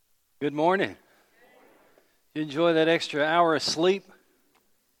Good morning. You enjoy that extra hour of sleep?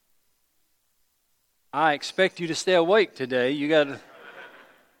 I expect you to stay awake today. You got a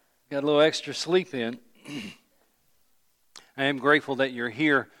little extra sleep in. I am grateful that you're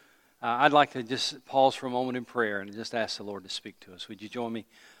here. I'd like to just pause for a moment in prayer and just ask the Lord to speak to us. Would you join me?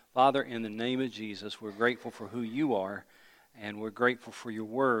 Father, in the name of Jesus, we're grateful for who you are, and we're grateful for your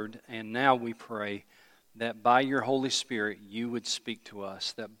word. And now we pray that by your Holy Spirit, you would speak to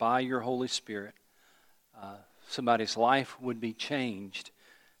us, that by your Holy Spirit, somebody's life would be changed,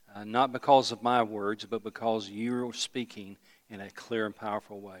 not because of my words, but because you're speaking in a clear and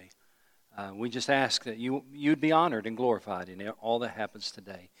powerful way. We just ask that you'd be honored and glorified in all that happens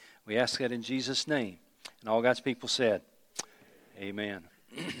today. We ask that in Jesus' name. And all God's people said, amen.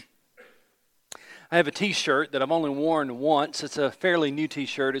 I have a t-shirt that I've only worn once. It's a fairly new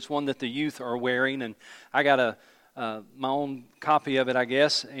t-shirt. It's one that the youth are wearing, and I got my own copy of it, I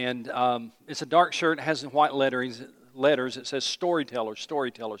guess. And it's a dark shirt. It has white letters. It says storyteller,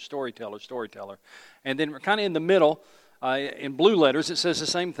 storyteller, storyteller, storyteller. And then kind of in the middle, in blue letters, it says the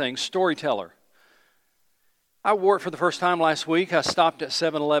same thing, storyteller. I wore it for the first time last week. I stopped at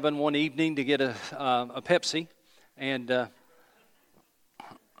 7-Eleven one evening to get a Pepsi, and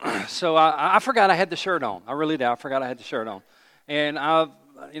so I forgot I had the shirt on. I really did. I forgot I had the shirt on. And I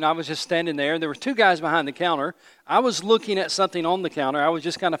was just standing there, and there were two guys behind the counter. I was looking at something on the counter. I was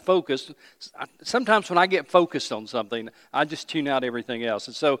just kind of focused. Sometimes when I get focused on something, I just tune out everything else.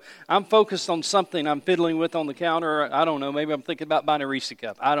 And so I'm focused on something I'm fiddling with on the counter. I don't know. Maybe I'm thinking about buying a Reese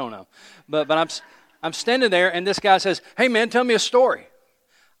cup. I don't know. But I'm standing there, and this guy says, "Hey, man, tell me a story."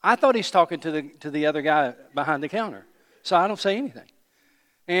 I thought he's talking to the other guy behind the counter. So I don't say anything.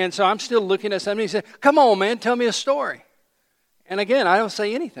 And so I'm still looking at something. He said, "Come on, man, tell me a story." And again, I don't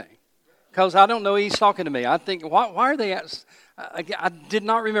say anything because I don't know he's talking to me. I think, why are they I did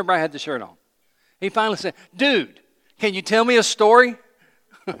not remember I had the shirt on. He finally said, "Dude, can you tell me a story?"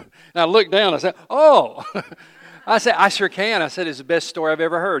 And I looked down. I said, "Oh." I said, "I sure can." I said, "It's the best story I've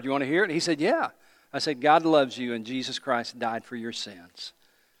ever heard. You want to hear it?" He said, "Yeah." I said, "God loves you, and Jesus Christ died for your sins."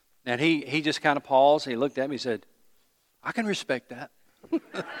 And he just kind of paused. He looked at me. He said, "I can respect that."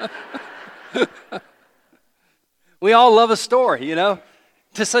 We all love a story,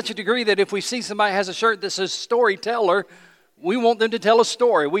 to such a degree that if we see somebody has a shirt that says storyteller, we want them to tell a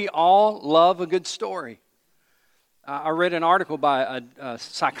story. We all love a good story. I read an article by a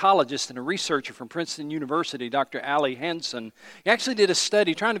psychologist and a researcher from Princeton University, Dr. Ali Hansen. He actually did a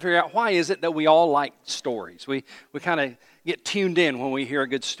study trying to figure out why is it that we all like stories. We kind of get tuned in when we hear a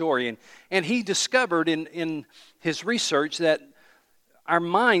good story. And he discovered in his research that our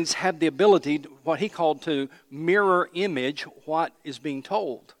minds have the ability, what he called to mirror image what is being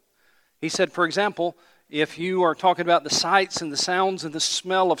told. He said, for example, if you are talking about the sights and the sounds and the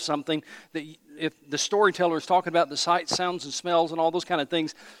smell of something, that if the storyteller is talking about the sights, sounds, and smells and all those kind of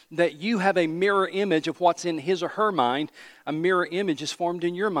things, that you have a mirror image of what's in his or her mind, a mirror image is formed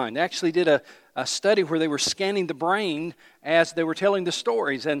in your mind. They actually did a study where they were scanning the brain as they were telling the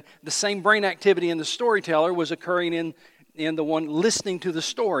stories, and the same brain activity in the storyteller was occurring in the one listening to the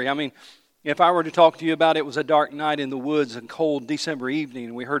story. I mean, if I were to talk to you about it was a dark night in the woods, a cold December evening,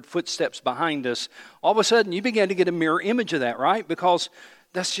 and we heard footsteps behind us, all of a sudden you began to get a mirror image of that, right? Because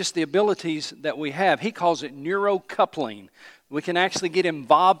that's just the abilities that we have. He calls it neurocoupling. We can actually get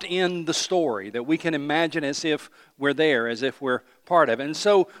involved in the story, that we can imagine as if we're there, as if we're part of it. And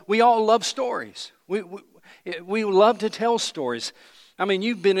so we all love stories. We love to tell stories. I mean,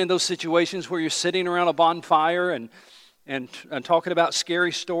 you've been in those situations where you're sitting around a bonfire and talking about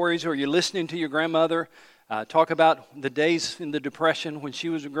scary stories, or you're listening to your grandmother talk about the days in the Depression when she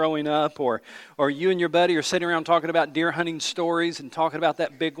was growing up, or you and your buddy are sitting around talking about deer hunting stories and talking about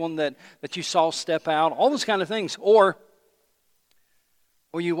that big one that you saw step out, all those kind of things. Or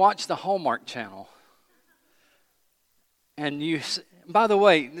you watch the Hallmark Channel. And by the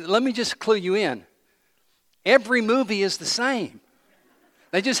way, let me just clue you in. Every movie is the same.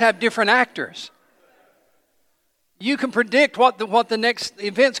 They just have different actors. You can predict what the next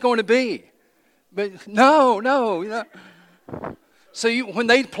event's going to be. But no. So when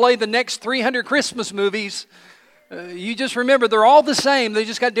they play the next 300 Christmas movies, you just remember they're all the same. They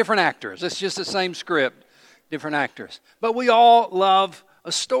just got different actors. It's just the same script, different actors. But we all love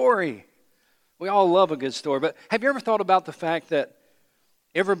a story. We all love a good story. But have you ever thought about the fact that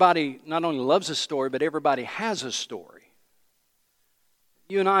everybody not only loves a story, but everybody has a story?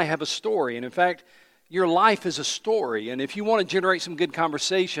 You and I have a story. And in fact, your life is a story. And if you want to generate some good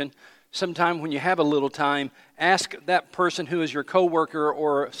conversation, sometime when you have a little time, ask that person who is your coworker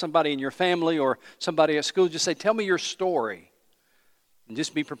or somebody in your family or somebody at school, just say, "Tell me your story." And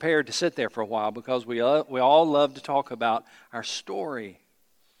just be prepared to sit there for a while because we all love to talk about our story.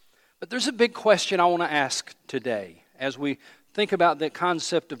 But there's a big question I want to ask today as we think about the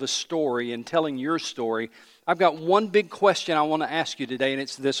concept of a story and telling your story. I've got one big question I want to ask you today, and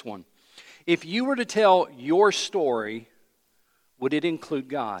it's this one. If you were to tell your story, would it include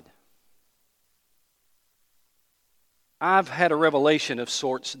God? I've had a revelation of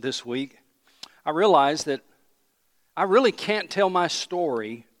sorts this week. I realized that I really can't tell my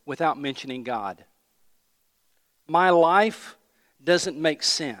story without mentioning God. My life doesn't make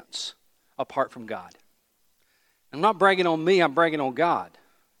sense apart from God. I'm not bragging on me, I'm bragging on God.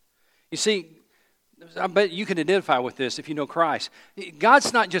 You see, I bet you can identify with this if you know Christ.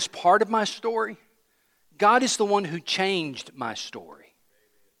 God's not just part of my story. God is the one who changed my story.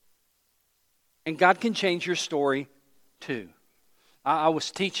 And God can change your story too. I was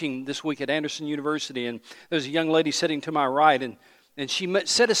teaching this week at Anderson University, and there was a young lady sitting to my right, and she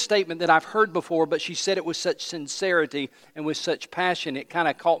said a statement that I've heard before, but she said it with such sincerity and with such passion, it kind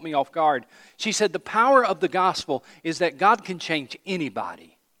of caught me off guard. She said, the power of the gospel is that God can change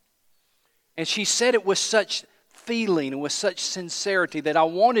anybody. And she said it with such feeling and with such sincerity that I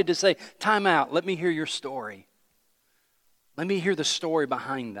wanted to say, time out, let me hear your story. Let me hear the story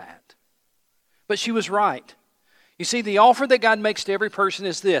behind that. But she was right. You see, the offer that God makes to every person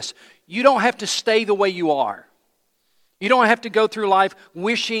is this. You don't have to stay the way you are. You don't have to go through life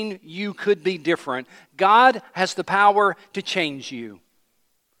wishing you could be different. God has the power to change you,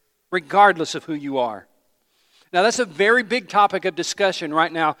 regardless of who you are. Now, that's a very big topic of discussion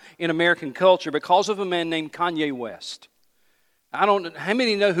right now in American culture because of a man named Kanye West. How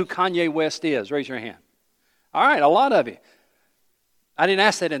many know who Kanye West is? Raise your hand. All right, a lot of you. I didn't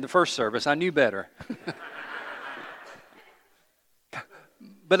ask that in the first service. I knew better.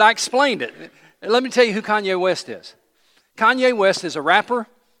 But I explained it. Let me tell you who Kanye West is. Kanye West is a rapper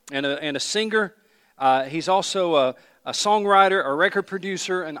and a singer. He's also a songwriter, a record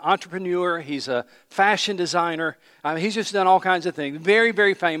producer, an entrepreneur. He's a fashion designer. He's just done all kinds of things. Very,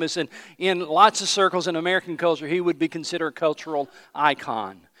 very famous. And in lots of circles in American culture, he would be considered a cultural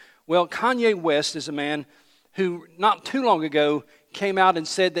icon. Well, Kanye West is a man who not too long ago came out and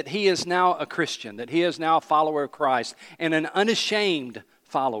said that he is now a Christian, that he is now a follower of Christ, and an unashamed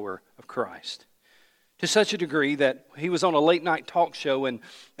follower of Christ. To such a degree that he was on a late night talk show and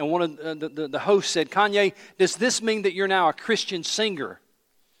one of the hosts said, Kanye, does this mean that you're now a Christian singer?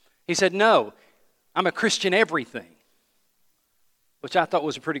 He said, no, I'm a Christian everything, which I thought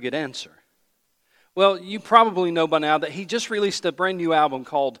was a pretty good answer. Well, you probably know by now that he just released a brand new album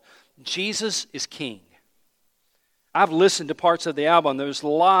called Jesus is King. I've listened to parts of the album. There's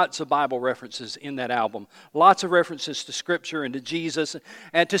lots of Bible references in that album. Lots of references to Scripture and to Jesus.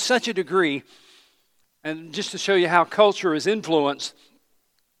 And to such a degree, and just to show you how culture is influenced,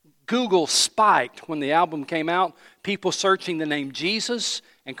 Google spiked when the album came out, people searching the name Jesus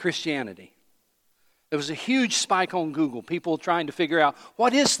and Christianity. There was a huge spike on Google, people trying to figure out,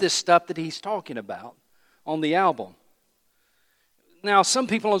 what is this stuff that he's talking about on the album? Now, some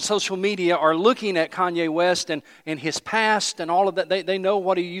people on social media are looking at Kanye West and his past and all of that. They know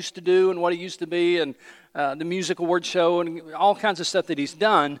what he used to do and what he used to be and the music award show and all kinds of stuff that he's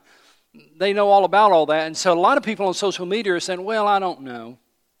done. They know all about all that. And so a lot of people on social media are saying, well, I don't know.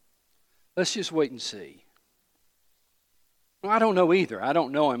 Let's just wait and see. Well, I don't know either. I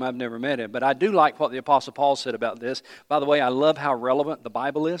don't know him. I've never met him. But I do like what the Apostle Paul said about this. By the way, I love how relevant the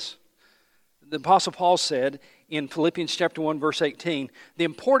Bible is. The Apostle Paul said in Philippians chapter 1, verse 18, the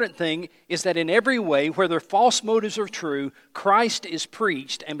important thing is that in every way, whether false motives are true, Christ is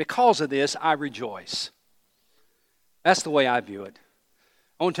preached, and because of this, I rejoice. That's the way I view it.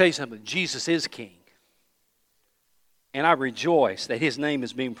 I want to tell you something. Jesus is King. And I rejoice that His name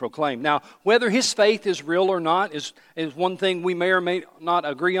is being proclaimed. Now, whether His faith is real or not is one thing we may or may not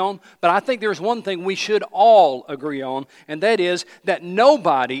agree on. But I think there's one thing we should all agree on, and that is that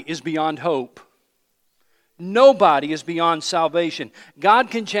nobody is beyond hope. Nobody is beyond salvation. God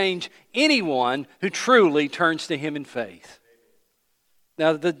can change anyone who truly turns to Him in faith.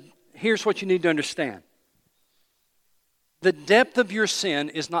 Now, here's what you need to understand. The depth of your sin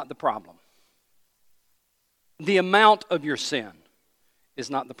is not the problem. The amount of your sin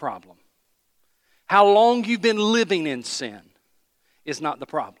is not the problem. How long you've been living in sin is not the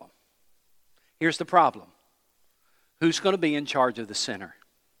problem. Here's the problem. Who's going to be in charge of the sinner?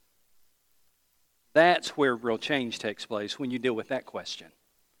 That's where real change takes place when you deal with that question.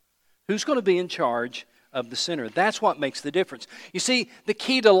 Who's going to be in charge of the sinner? That's what makes the difference. You see, the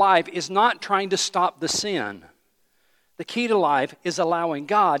key to life is not trying to stop the sin. The key to life is allowing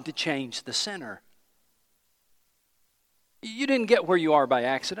God to change the sinner. You didn't get where you are by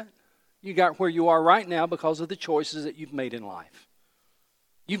accident. You got where you are right now because of the choices that you've made in life.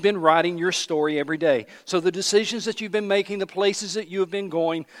 You've been writing your story every day. So the decisions that you've been making, the places that you have been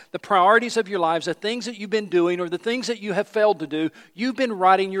going, the priorities of your lives, the things that you've been doing or the things that you have failed to do, you've been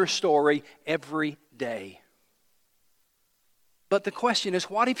writing your story every day. But the question is,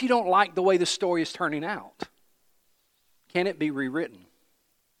 what if you don't like the way the story is turning out? Can it be rewritten?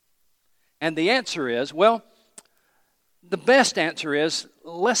 And the answer is, well, the best answer is,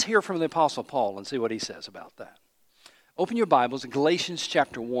 let's hear from the Apostle Paul and see what he says about that. Open your Bibles, Galatians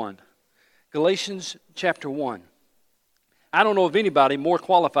chapter 1. Galatians chapter 1. I don't know of anybody more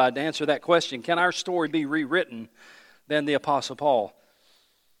qualified to answer that question. Can our story be rewritten than the Apostle Paul?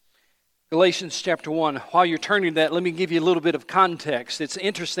 Galatians chapter 1. While you're turning to that, let me give you a little bit of context. It's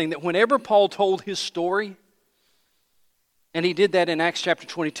interesting that whenever Paul told his story, and he did that in Acts chapter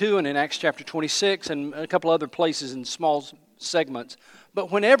 22 and in Acts chapter 26 and a couple other places in small segments, but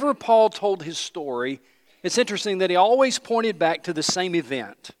whenever Paul told his story, it's interesting that he always pointed back to the same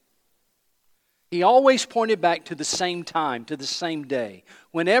event. He always pointed back to the same time, to the same day.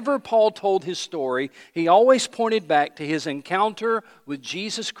 Whenever Paul told his story, he always pointed back to his encounter with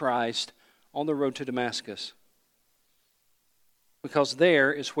Jesus Christ on the road to Damascus. Because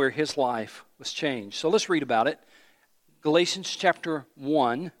there is where his life was changed. So let's read about it. Galatians chapter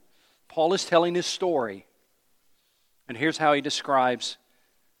 1, Paul is telling his story. And here's how he describes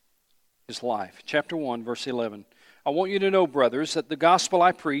his life. Chapter 1, verse 11. I want you to know, brothers, that the gospel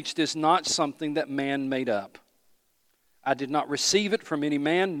I preached is not something that man made up. I did not receive it from any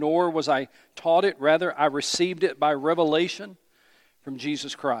man, nor was I taught it. Rather, I received it by revelation from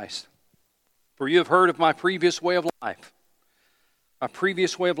Jesus Christ. For you have heard of my previous way of life. My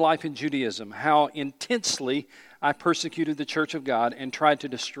previous way of life in Judaism, how intensely I persecuted the church of God and tried to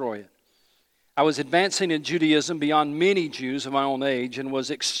destroy it. I was advancing in Judaism beyond many Jews of my own age and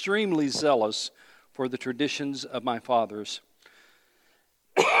was extremely zealous for the traditions of my fathers.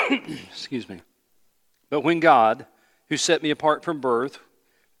 Excuse me. But when God, who set me apart from birth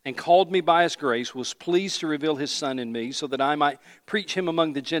and called me by His grace, was pleased to reveal His Son in me so that I might preach Him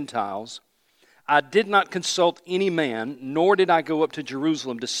among the Gentiles, I did not consult any man, nor did I go up to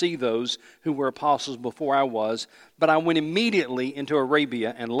Jerusalem to see those who were apostles before I was, but I went immediately into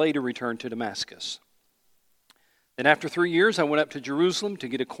Arabia and later returned to Damascus. Then after 3 years I went up to Jerusalem to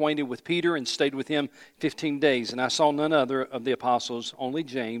get acquainted with Peter and stayed with him 15 days, and I saw none other of the apostles, only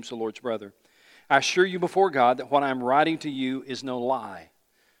James, the Lord's brother. I assure you before God that what I am writing to you is no lie.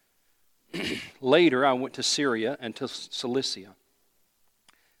 Later I went to Syria and to Cilicia.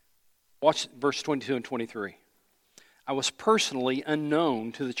 Watch verse 22 and 23. I was personally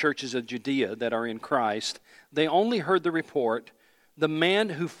unknown to the churches of Judea that are in Christ. They only heard the report, the man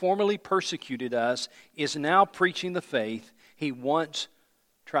who formerly persecuted us is now preaching the faith he once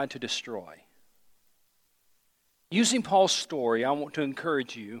tried to destroy. Using Paul's story, I want to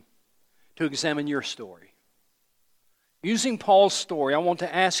encourage you to examine your story. Using Paul's story, I want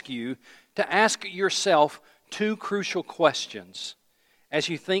to ask you to ask yourself two crucial questions as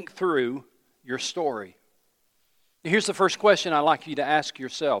you think through your story. Here's the first question I'd like you to ask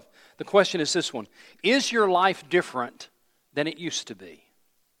yourself. The question is this one: is your life different than it used to be?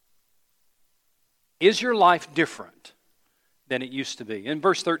 Is your life different than it used to be? In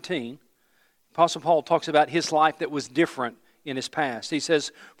verse 13, Apostle Paul talks about his life that was different in his past. He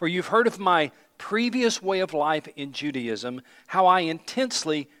says, "For you've heard of my previous way of life in Judaism, how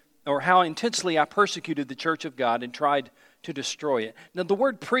intensely I persecuted the church of God and tried to destroy it." Now, the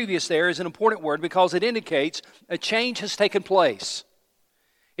word previous there is an important word because it indicates a change has taken place.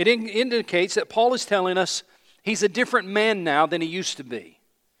 It indicates that Paul is telling us he's a different man now than he used to be.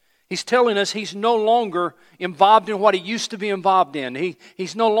 He's telling us he's no longer involved in what he used to be involved in.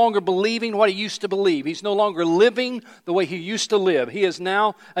 He's no longer believing what he used to believe. He's no longer living the way he used to live. He is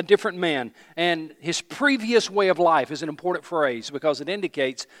now a different man. And his previous way of life is an important phrase because it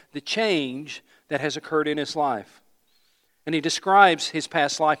indicates the change that has occurred in his life. And he describes his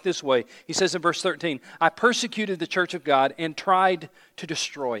past life this way. He says in verse 13, I persecuted the church of God and tried to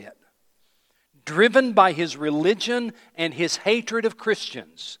destroy it. Driven by his religion and his hatred of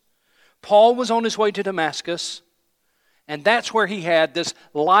Christians, Paul was on his way to Damascus, and that's where he had this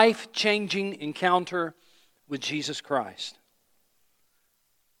life-changing encounter with Jesus Christ.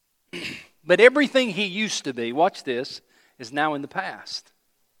 But everything he used to be, watch this, is now in the past.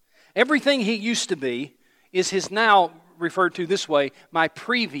 Everything he used to be is his now referred to this way, my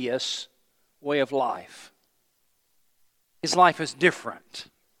previous way of life. His life is different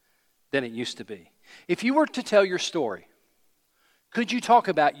than it used to be. If you were to tell your story, could you talk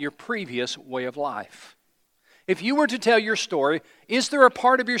about your previous way of life? If you were to tell your story, is there a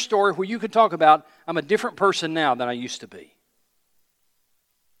part of your story where you could talk about, I'm a different person now than I used to be?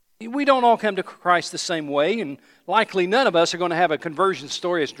 We don't all come to Christ the same way, and likely none of us are going to have a conversion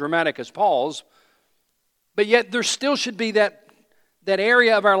story as dramatic as Paul's. But yet there still should be that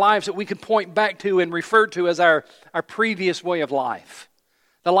area of our lives that we could point back to and refer to as our previous way of life.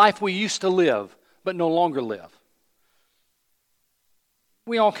 The life we used to live, but no longer live.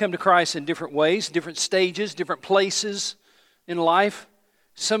 We all come to Christ in different ways, different stages, different places in life.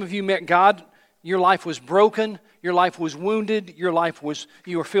 Some of you met God. Your life was broken. Your life was wounded. You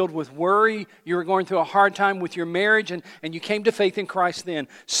were filled with worry. You were going through a hard time with your marriage, and you came to faith in Christ then.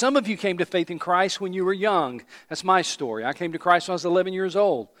 Some of you came to faith in Christ when you were young. That's my story. I came to Christ when I was 11 years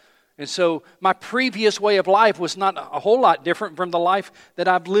old. And so my previous way of life was not a whole lot different from the life that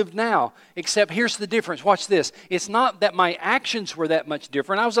I've lived now. Except here's the difference. Watch this. It's not that my actions were that much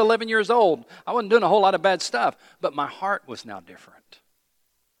different. I was 11 years old. I wasn't doing a whole lot of bad stuff. But my heart was now different.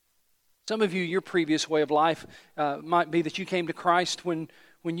 Some of you, your previous way of life might be that you came to Christ when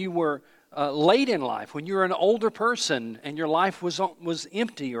you were late in life, when you were an older person and your life was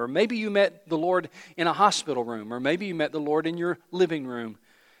empty. Or maybe you met the Lord in a hospital room. Or maybe you met the Lord in your living room.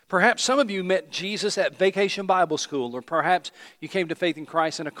 Perhaps some of you met Jesus at Vacation Bible School, or perhaps you came to faith in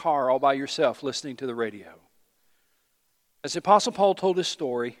Christ in a car all by yourself listening to the radio. As the Apostle Paul told his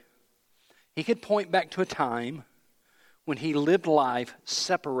story, he could point back to a time when he lived life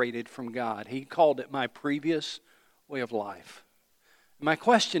separated from God. He called it my previous way of life. My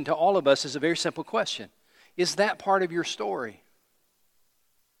question to all of us is a very simple question. Is that part of your story?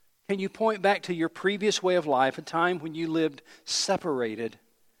 Can you point back to your previous way of life, a time when you lived separated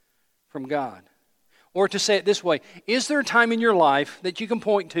from God? Or to say it this way, is there a time in your life that you can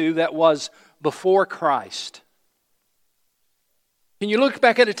point to that was before Christ? Can you look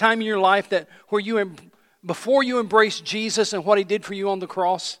back at a time in your life before you embraced Jesus and what He did for you on the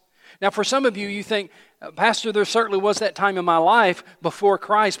cross? Now for some of you, you think, Pastor, there certainly was that time in my life before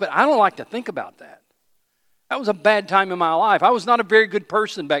Christ, but I don't like to think about that. That was a bad time in my life. I was not a very good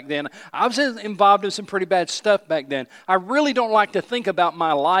person back then. I was involved in some pretty bad stuff back then. I really don't like to think about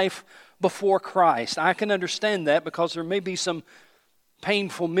my life before Christ. I can understand that because there may be some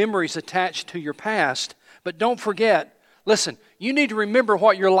painful memories attached to your past. But don't forget, listen, you need to remember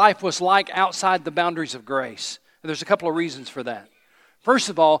what your life was like outside the boundaries of grace. And there's a couple of reasons for that. First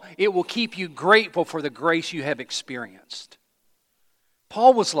of all, it will keep you grateful for the grace you have experienced.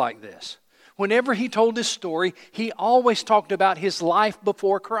 Paul was like this. Whenever he told his story, he always talked about his life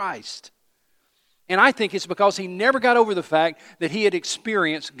before Christ. And I think it's because he never got over the fact that he had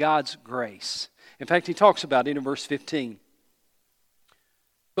experienced God's grace. In fact, he talks about it in verse 15.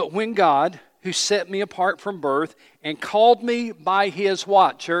 But when God, who set me apart from birth and called me by His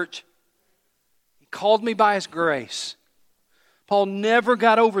what, church? He called me by His grace. Paul never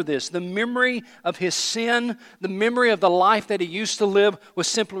got over this. The memory of his sin, the memory of the life that he used to live was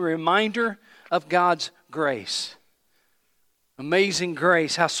simply a reminder of God's grace. Amazing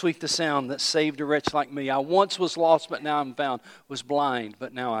grace, how sweet the sound that saved a wretch like me. I once was lost, but now I'm found. Was blind,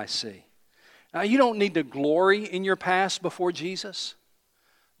 but now I see. Now, you don't need to glory in your past before Jesus,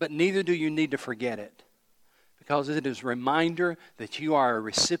 but neither do you need to forget it, because it is a reminder that you are a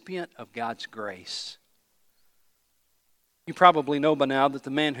recipient of God's grace. You probably know by now that the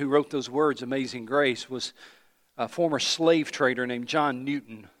man who wrote those words, Amazing Grace, was a former slave trader named John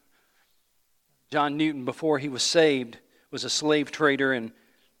Newton. John Newton, before he was saved, was a slave trader,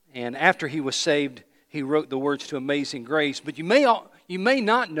 and after he was saved, he wrote the words to Amazing Grace. But you may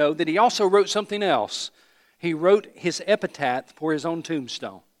not know that he also wrote something else. He wrote his epitaph for his own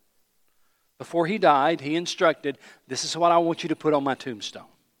tombstone. Before he died, he instructed, this is what I want you to put on my tombstone.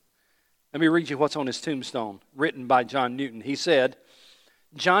 Let me read you what's on his tombstone, written by John Newton. He said,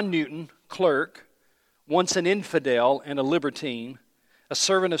 John Newton, clerk, once an infidel and a libertine, a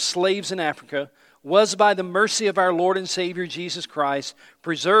servant of slaves in Africa, was by the mercy of our Lord and Savior Jesus Christ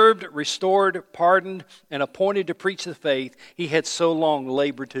preserved, restored, pardoned, and appointed to preach the faith he had so long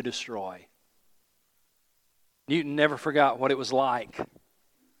labored to destroy. Newton never forgot what it was like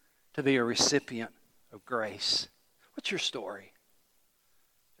to be a recipient of grace. What's your story?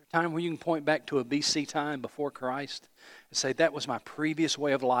 Is there a time where you can point back to a BC time before Christ and say, that was my previous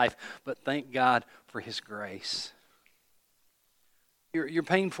way of life, but thank God for His grace? Your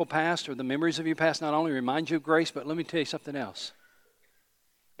painful past or the memories of your past not only remind you of grace, but let me tell you something else.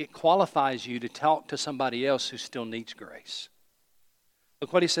 It qualifies you to talk to somebody else who still needs grace.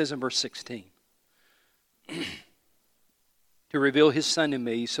 Look what he says in verse 16. To reveal His Son to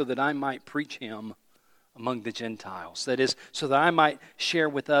me so that I might preach Him among the Gentiles. That is, so that I might share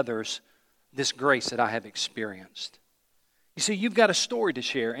with others this grace that I have experienced. You see, you've got a story to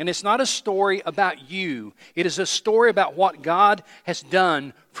share, and it's not a story about you. It is a story about what God has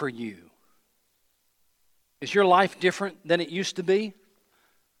done for you. Is your life different than it used to be?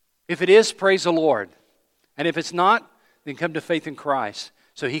 If it is, praise the Lord. And if it's not, then come to faith in Christ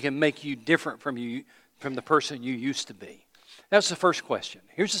so He can make you different from the person you used to be. That's the first question.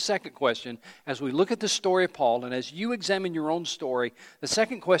 Here's the second question. As we look at the story of Paul, and as you examine your own story, the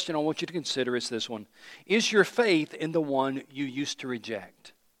second question I want you to consider is this one. Is your faith in the one you used to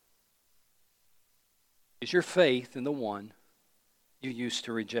reject? Is your faith in the one you used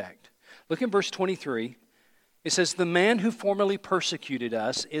to reject? Look in verse 23. It says, the man who formerly persecuted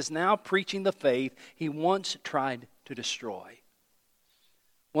us is now preaching the faith he once tried to destroy.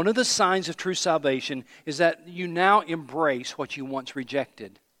 One of the signs of true salvation is that you now embrace what you once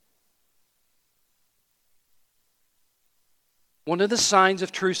rejected. One of the signs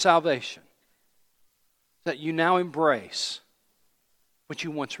of true salvation is that you now embrace what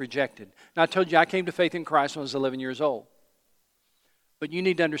you once rejected. Now, I told you I came to faith in Christ when I was 11 years old. But you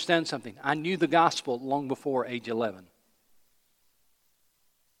need to understand something. I knew the gospel long before age 11.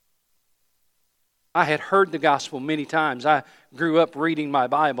 I had heard the gospel many times. I grew up reading my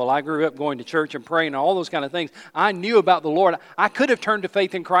Bible. I grew up going to church and praying and all those kind of things. I knew about the Lord. I could have turned to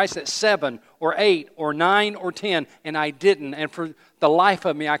faith in Christ at 7 or 8 or 9 or 10, and I didn't. And for the life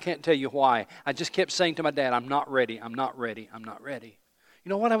of me, I can't tell you why. I just kept saying to my dad, I'm not ready, I'm not ready, I'm not ready. You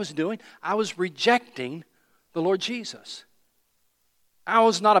know what I was doing? I was rejecting the Lord Jesus. I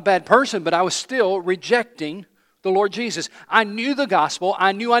was not a bad person, but I was still rejecting the Lord Jesus. I knew the gospel.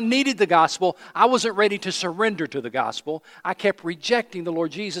 I knew I needed the gospel. I wasn't ready to surrender to the gospel. I kept rejecting the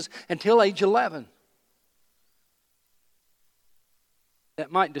Lord Jesus until age 11.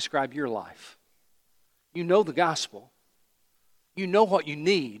 That might describe your life. You know the gospel. You know what you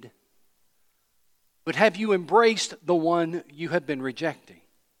need. But have you embraced the one you have been rejecting?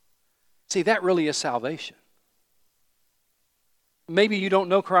 See, that really is salvation. Maybe you don't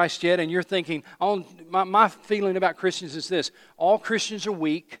know Christ yet and you're thinking, oh, my feeling about Christians is this. All Christians are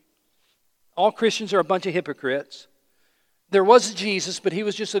weak. All Christians are a bunch of hypocrites. There was a Jesus, but He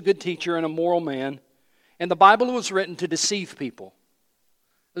was just a good teacher and a moral man. And the Bible was written to deceive people.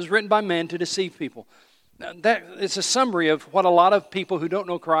 It was written by men to deceive people. That is a summary of what a lot of people who don't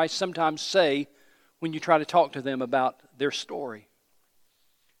know Christ sometimes say when you try to talk to them about their story.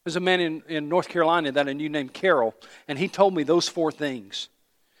 There's a man in North Carolina that I knew named Carol, and he told me those 4 things.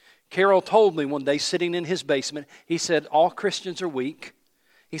 Carol told me one day, sitting in his basement, he said, all Christians are weak.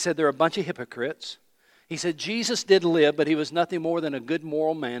 He said, they're a bunch of hypocrites. He said, Jesus did live, but He was nothing more than a good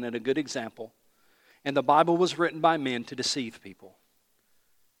moral man and a good example. And the Bible was written by men to deceive people.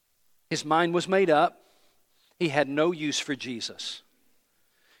 His mind was made up. He had no use for Jesus.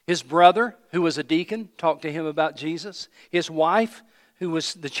 His brother, who was a deacon, talked to him about Jesus. His wife, who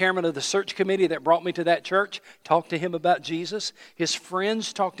was the chairman of the search committee that brought me to that church, talked to him about Jesus. His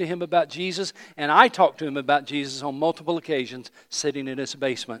friends talked to him about Jesus, and I talked to him about Jesus on multiple occasions sitting in his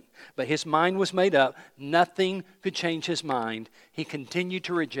basement. But his mind was made up. Nothing could change his mind. He continued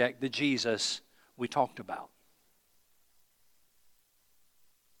to reject the Jesus we talked about.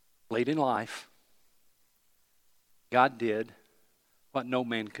 Late in life, God did what no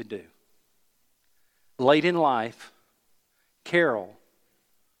man could do. Late in life, Carol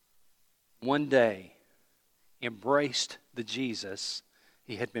one day embraced the Jesus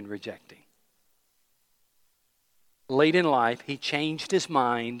he had been rejecting. Late in life, he changed his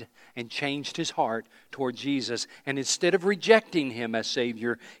mind and changed his heart toward Jesus. And instead of rejecting Him as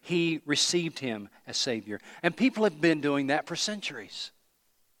Savior, he received Him as Savior. And people have been doing that for centuries.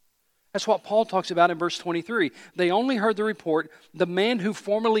 That's what Paul talks about in verse 23. They only heard the report, the man who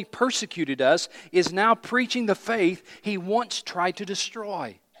formerly persecuted us is now preaching the faith he once tried to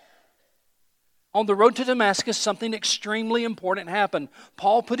destroy. On the road to Damascus, something extremely important happened.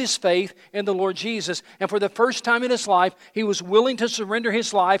 Paul put his faith in the Lord Jesus, and for the first time in his life, he was willing to surrender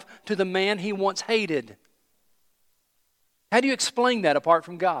his life to the man he once hated. How do you explain that apart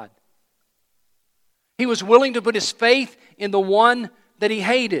from God? He was willing to put his faith in the one that he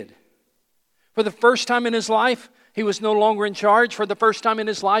hated. For the first time in his life, he was no longer in charge. For the first time in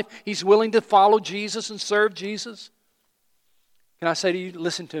his life, he's willing to follow Jesus and serve Jesus. Can I say to you,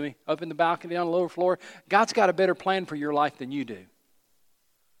 listen to me, up in the balcony on the lower floor, God's got a better plan for your life than you do.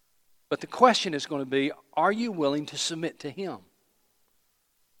 But the question is going to be, are you willing to submit to Him?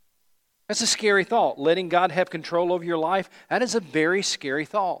 That's a scary thought. Letting God have control over your life, that is a very scary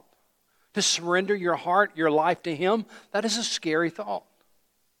thought. To surrender your heart, your life to Him, that is a scary thought.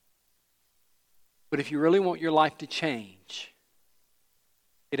 But if you really want your life to change,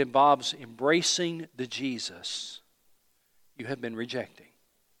 It involves embracing the Jesus you have been rejecting.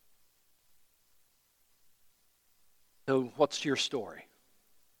 So what's your story?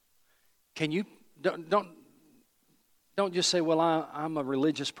 Can you, don't just say, well, I'm a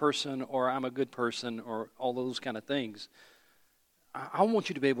religious person or I'm a good person or all those kind of things. I want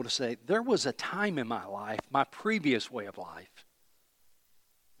you to be able to say, there was a time in my life, my previous way of life,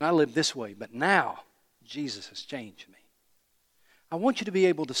 and I lived this way, but now Jesus has changed me. I want you to be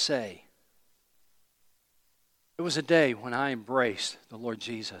able to say, there was a day when I embraced the Lord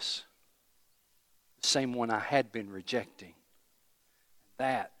Jesus, the same one I had been rejecting.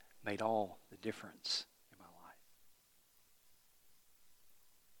 That made all the difference in my life.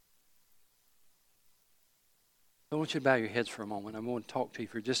 I want you to bow your heads for a moment. I'm going to talk to you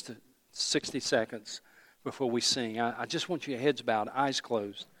for just 60 seconds before we sing. I just want your heads bowed, eyes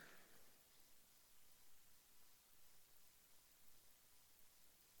closed.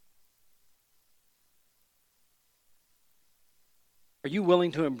 Are you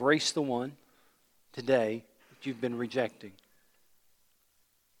willing to embrace the one today that you've been rejecting?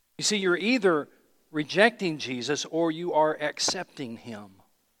 You see, you're either rejecting Jesus or you are accepting Him.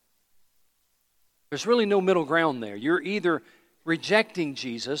 There's really no middle ground there. You're either rejecting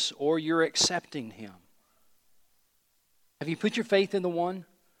Jesus or you're accepting Him. Have you put your faith in the one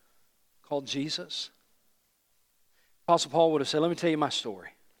called Jesus? Apostle Paul would have said, let me tell you my story.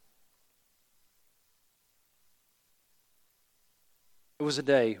 It was a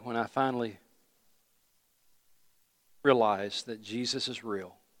day when I finally realized that Jesus is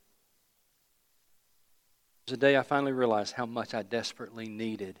real. It was a day I finally realized how much I desperately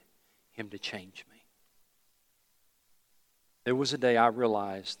needed Him to change me. There was a day I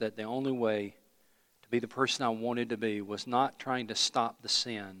realized that the only way to be the person I wanted to be was not trying to stop the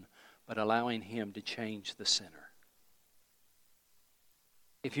sin, but allowing Him to change the sinner.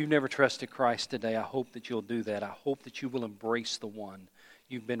 If you've never trusted Christ today, I hope that you'll do that. I hope that you will embrace the one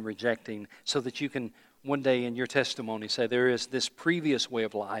you've been rejecting so that you can one day in your testimony say, there is this previous way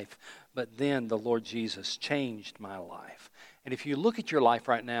of life, but then the Lord Jesus changed my life. And if you look at your life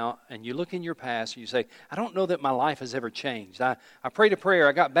right now and you look in your past and you say, I don't know that my life has ever changed. I prayed a prayer,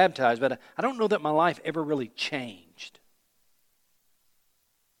 I got baptized, but I don't know that my life ever really changed.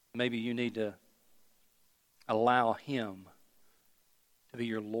 Maybe you need to allow Him to be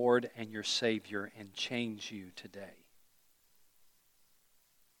your Lord and your Savior and change you today.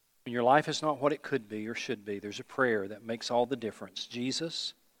 When your life is not what it could be or should be, there's a prayer that makes all the difference.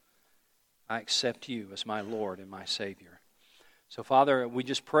 Jesus, I accept you as my Lord and my Savior. So, Father, we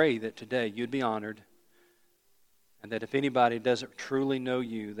just pray that today you'd be honored, and that if anybody doesn't truly know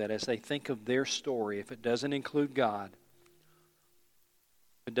you, that as they think of their story, if it doesn't include God,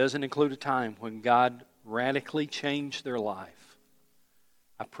 if it doesn't include a time when God radically changed their life,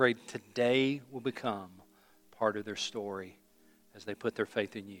 I pray today will become part of their story as they put their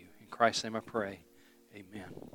faith in you. In Christ's name I pray, amen.